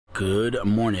Good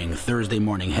morning, Thursday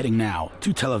morning, heading now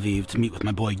to Tel Aviv to meet with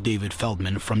my boy David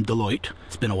Feldman from Deloitte.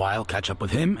 It's been a while, catch up with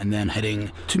him, and then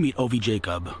heading to meet Ovi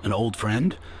Jacob, an old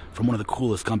friend from one of the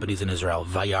coolest companies in Israel,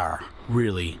 Vayyar.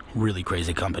 Really, really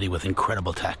crazy company with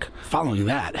incredible tech. Following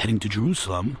that, heading to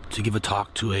Jerusalem to give a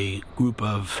talk to a group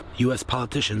of U.S.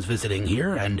 politicians visiting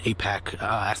here, and AIPAC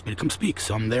asked me to come speak.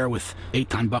 So I'm there with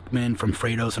Eitan Buckman from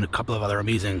Freidos and a couple of other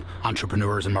amazing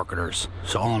entrepreneurs and marketers.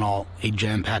 So all in all, a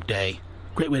jam-packed day.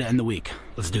 Great way to end the week.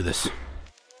 Let's do this.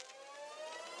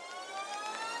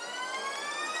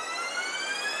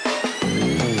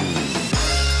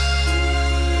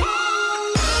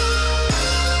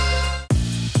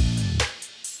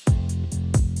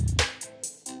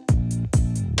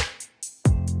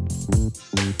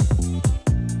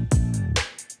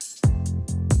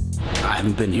 I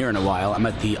haven't been here in a while. I'm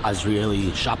at the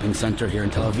Israeli shopping center here in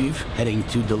Tel Aviv, heading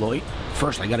to Deloitte.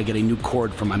 First, I gotta get a new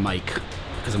cord for my mic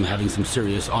because I'm having some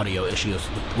serious audio issues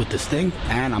with this thing.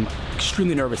 And I'm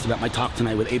extremely nervous about my talk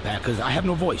tonight with AIPAC because I have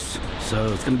no voice.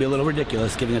 So it's gonna be a little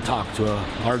ridiculous giving a talk to a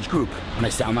large group when I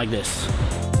sound like this.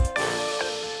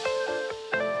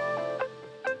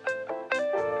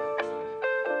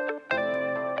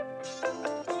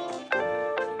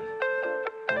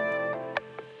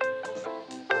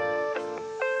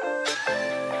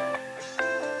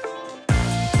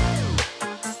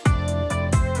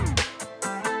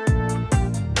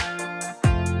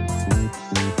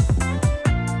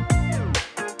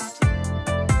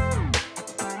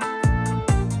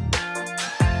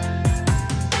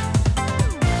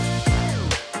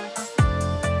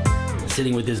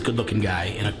 Sitting with this good-looking guy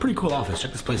in a pretty cool office.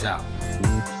 Check this place out.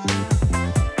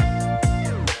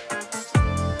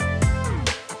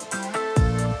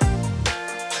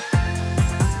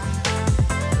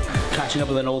 Catching up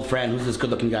with an old friend. Who's this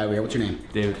good-looking guy over here? What's your name?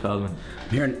 David Feldman. I'm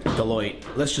here in Deloitte.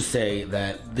 Let's just say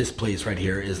that this place right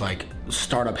here is like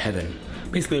startup heaven.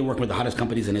 Basically working with the hottest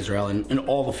companies in Israel in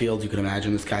all the fields you can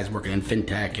imagine. This guy's working in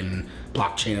fintech and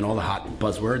blockchain and all the hot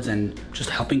buzzwords, and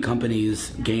just helping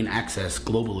companies gain access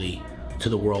globally to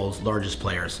the world's largest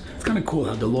players. It's kind of cool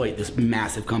how Deloitte, this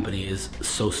massive company, is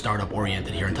so startup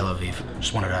oriented here in Tel Aviv.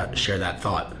 Just wanted to share that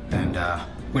thought. And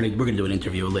we're gonna do an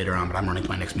interview later on, but I'm running to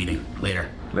my next meeting later.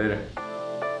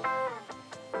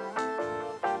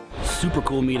 Super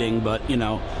cool meeting, but you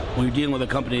know, when you're dealing with a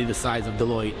company the size of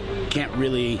Deloitte, you can't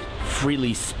really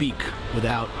freely speak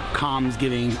without comms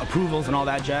giving approvals and all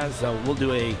that jazz, so we'll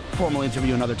do a formal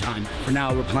interview another time. For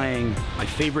now, we're playing my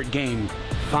favorite game,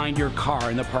 Find Your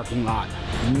Car in the Parking Lot.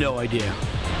 No idea.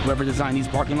 Whoever designed these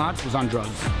parking lots was on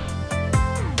drugs.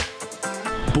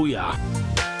 Booyah.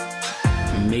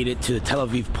 Made it to the Tel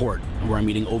Aviv port, where I'm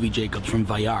meeting Ovi Jacob from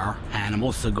Vayyar, and I'm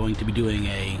also going to be doing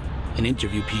an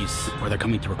interview piece where they're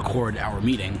coming to record our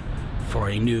meeting for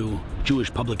a new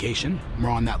Jewish publication.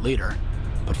 More on that later.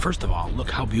 But first of all, look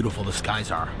how beautiful the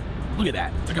skies are. Look at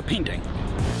that, it's like a painting.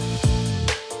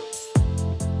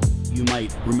 You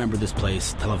might remember this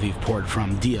place, Tel Aviv Port,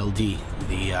 from DLD,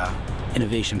 the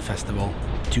Innovation Festival,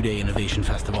 2-day Innovation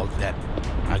Festival that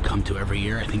I come to every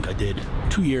year. I think I did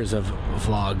 2 years of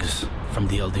vlogs from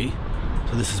DLD.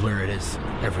 So this is where it is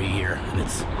every year, and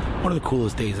it's one of the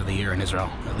coolest days of the year in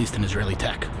Israel, at least in Israeli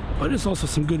tech. But there's also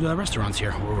some good restaurants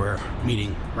here where we're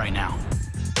meeting right now.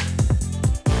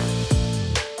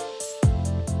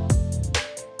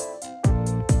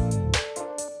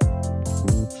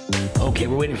 Okay,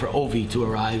 we're waiting for Ovi to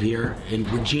arrive here in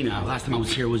Regina. Last time I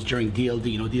was here was during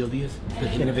DLD. You know what DLD is?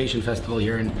 The Innovation Festival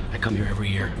here, and I come here every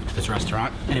year to this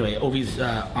restaurant. Anyway, Ovi's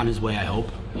on his way, I hope.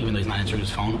 Even though he's not answering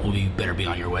his phone, Ovi better be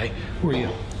on your way. Who are you?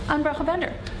 I'm Braha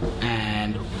Bender.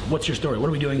 And what's your story? What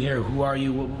are we doing here? Who are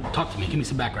you? Talk to me. Give me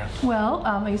some background. Well,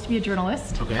 I used to be a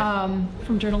journalist. Okay.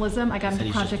 From journalism, I got into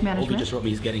project management. Ovi just wrote me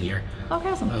he's getting here. Okay,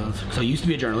 awesome. So you used to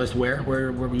be a journalist. Where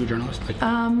were you a journalist? Like,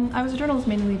 I was a journalist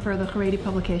mainly for the Haredi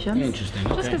publications. Interesting.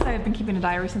 Just because I had been keeping a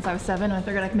diary since I was 7, and I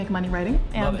figured I could make money writing.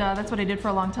 And that's what I did for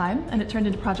a long time. And it turned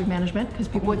into project management because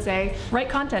people would say, write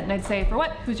content. And I'd say, for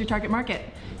what? Who's your target market?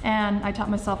 And I taught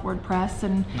myself WordPress.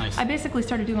 And nice. I basically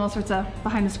started doing all sorts of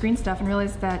behind the scenes stuff and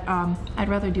realized that I'd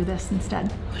rather do this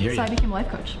instead. So I became a life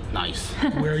coach. Nice.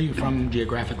 Where are you from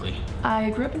geographically?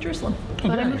 I grew up in Jerusalem,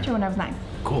 but I moved here when I was 9.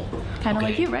 Cool. Kind of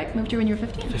like you, right? Moved here when you were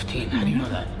 15. 15. How do you know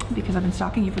that? Because I've been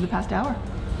stalking you for the past hour.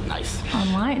 Nice.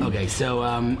 Online. Okay, so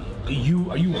are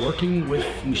you working with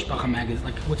Mishpacha Magazine?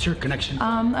 Like, what's your connection?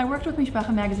 I worked with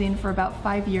Mishpacha Magazine for about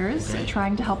 5 years,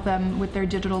 trying to help them with their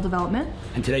digital development.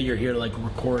 And today you're here to like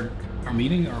record our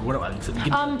meeting, or what?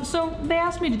 So they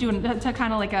asked me to do to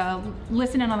kind of like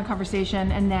listen in on the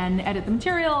conversation and then edit the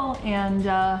material and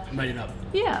write it up.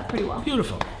 Yeah, pretty well.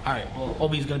 Beautiful. All right, well,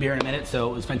 Ovi's gonna be here in a minute, so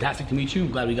it was fantastic to meet you.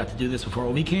 I'm glad we got to do this before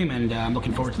Ovi came, and I'm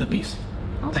looking forward to the piece.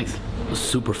 Awesome. Thanks. A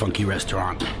super funky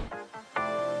restaurant.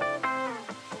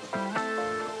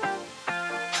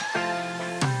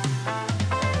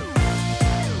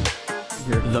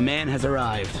 The man has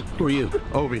arrived. Who are you?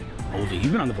 Ovi. Ovi.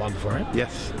 You've been on the vlog before, right?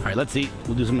 Yes. All right, let's eat.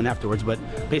 We'll do something afterwards, but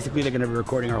basically they're going to be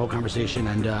recording our whole conversation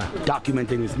and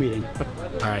documenting this meeting.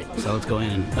 All right, so let's go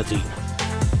in and let's eat.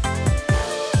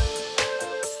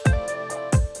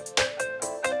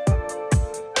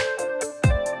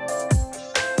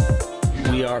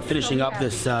 We are finishing up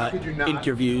this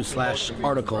interview slash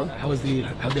article. How's the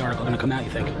article going to come out, you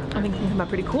think? I think it's going to come out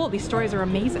pretty cool. These stories are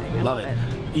amazing. I love it.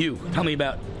 You, tell me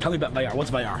about Vayyar.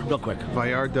 What's Vayyar? Real quick.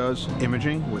 Vayyar does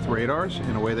imaging with radars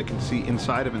in a way that can see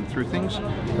inside of and through things.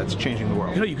 That's changing the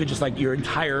world. You know, you could just like your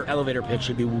entire elevator pitch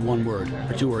should be one word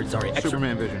or two words. Sorry.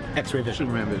 Superman vision. X-ray vision.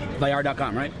 Superman vision.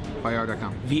 Vayyar.com, right?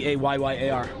 Vayyar.com.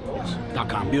 Vayyar.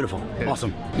 Yes. Beautiful. Yeah.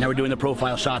 Awesome. Now we're doing the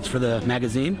profile shots for the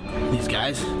magazine. These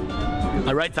guys.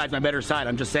 My right side's my better side.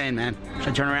 I'm just saying, man. Should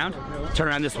I turn around? Turn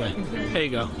around this way. There you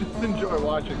go. Enjoy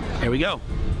watching. Here we go.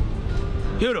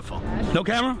 Beautiful. No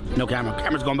camera? No camera.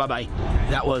 Camera's going bye-bye.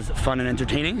 That was fun and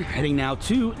entertaining. Heading now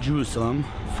to Jerusalem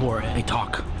for a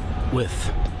talk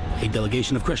with a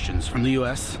delegation of Christians from the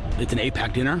U.S. It's an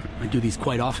AIPAC dinner. I do these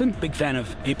quite often. Big fan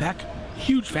of AIPAC.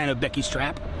 Huge fan of Becky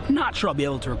Strap. Not sure I'll be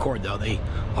able to record, though. They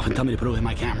often tell me to put away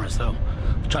my camera, so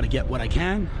I'll try to get what I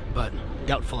can, but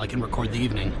doubtful I can record the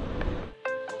evening.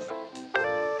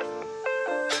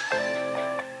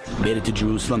 Made it to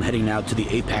Jerusalem, heading now to the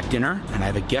AIPAC dinner, and I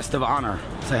have a guest of honor.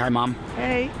 Say hi, Mom.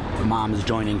 Hey. The mom is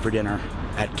joining for dinner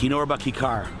at Kinor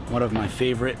Kikar, one of my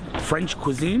favorite French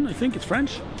cuisine. I think it's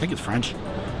French.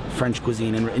 French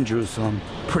cuisine in Jerusalem.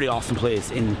 Pretty awesome place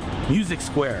in Music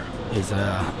Square is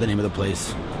the name of the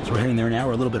place. So we're heading there now.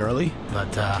 We're a little bit early,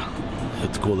 but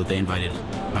it's cool that they invited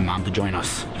my mom to join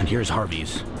us. And here's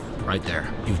Harvey's right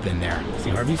there. You've been there.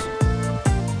 See Harvey's?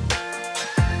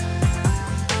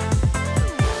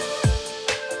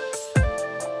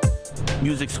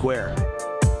 Music Square.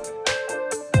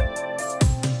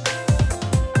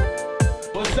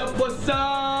 What's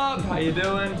up? How you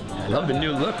doing? I love the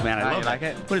new look, man. I love like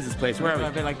it. What is this place? Where are we? A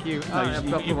bit like you. You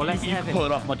pull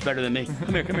it off much better than me.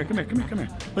 Come here.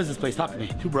 What is this place? Talk to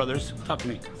me. Two brothers. Talk to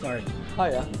me. Sorry.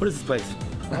 Hiya. What is this place?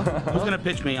 Who's gonna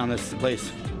pitch me on this place?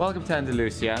 Welcome to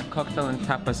Andalusia, cocktail and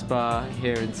tapas bar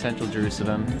here in central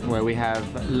Jerusalem, where we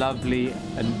have lovely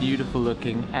and beautiful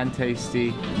looking and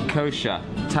tasty kosher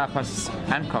tapas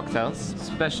and cocktails,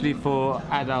 especially for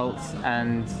adults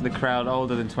and the crowd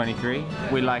older than 23.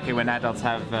 We like it when adults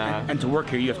have... And to work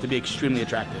here, you have to be extremely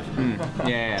attractive.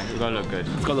 Yeah, you gotta look good.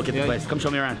 Let's go look at the place. Come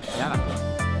show me around. Yeah.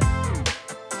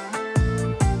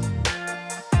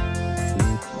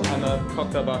 I'm a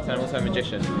cocktail bartender, also a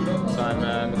magician. So I'm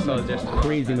a mixologist.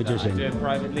 Crazy magician. I do it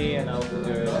privately and I also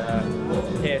do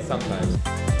it here sometimes.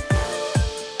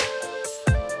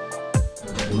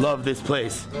 Love this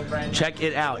place. Check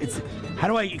it out. It's. How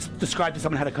do I describe to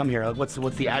someone how to come here? Like, what's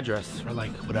the address or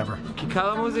like whatever?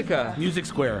 Kikar Musica. Music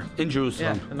Square in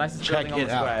Jerusalem. Yeah, the nicest Check building on it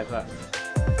the out. square as well.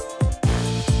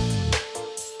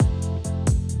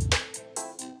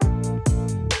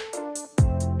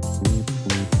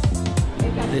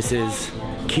 This is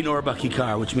Kinor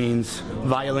Kikar, which means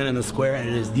violin in the square, and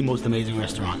it is the most amazing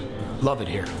restaurant. Love it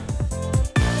here.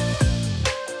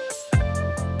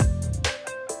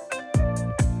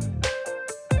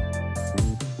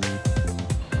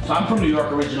 So I'm from New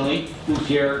York originally, moved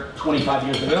here 25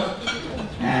 years ago,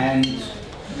 and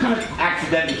kind of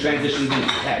accidentally transitioned into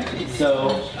tech.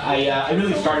 So I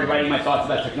really started writing my thoughts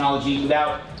about technology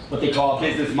without what they call a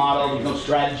business model, with no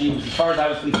strategy. As far as I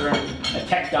was concerned, a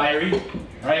tech diary,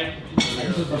 right? And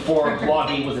this was before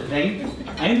blogging was a thing.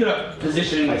 I ended up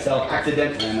positioning myself,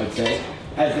 accidentally I might say,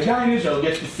 as the guy in Israel who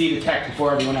gets to see the tech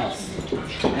before everyone else.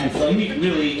 And so I meet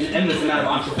really an endless amount of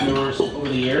entrepreneurs over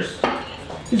the years.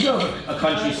 Israel is a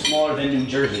country smaller than New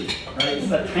Jersey, right?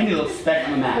 It's a tiny little speck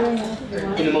on the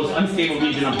map in the most unstable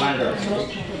region on planet Earth.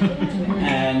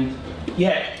 And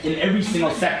yet, in every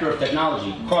single sector of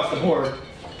technology, across the board,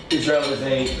 Israel is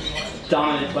a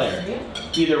dominant player.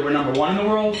 Either we're number one in the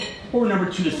world, or we're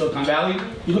number two to Silicon Valley.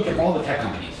 You look at all the tech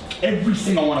companies, every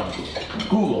single one of them.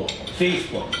 Google,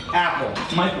 Facebook, Apple,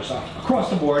 Microsoft, across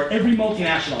the board, every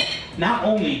multinational. Not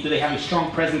only do they have a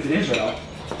strong presence in Israel,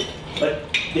 but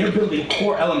they're building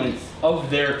core elements of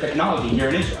their technology here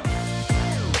in Israel.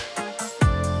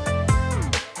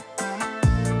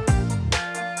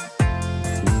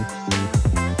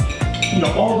 You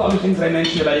know, all the other things that I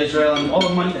mentioned about Israel and all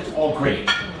the money, that's all great.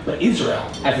 But Israel,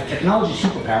 as a technology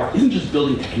superpower, isn't just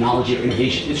building technology or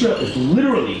innovation. Israel is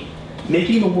literally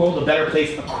making the world a better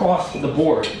place across the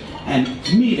board. And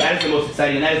to me, that is the most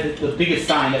exciting, and that is the biggest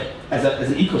sign that as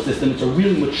an ecosystem, it's a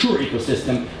really mature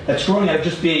ecosystem that's growing out of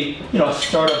just being, a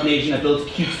startup nation that builds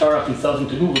cute startups and sells them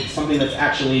to Google to something that's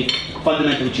actually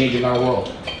fundamentally changing our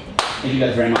world. Thank you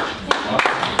guys very much.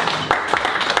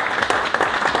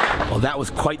 Well, that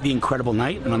was quite the incredible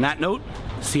night, and on that note,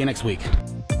 see you next week.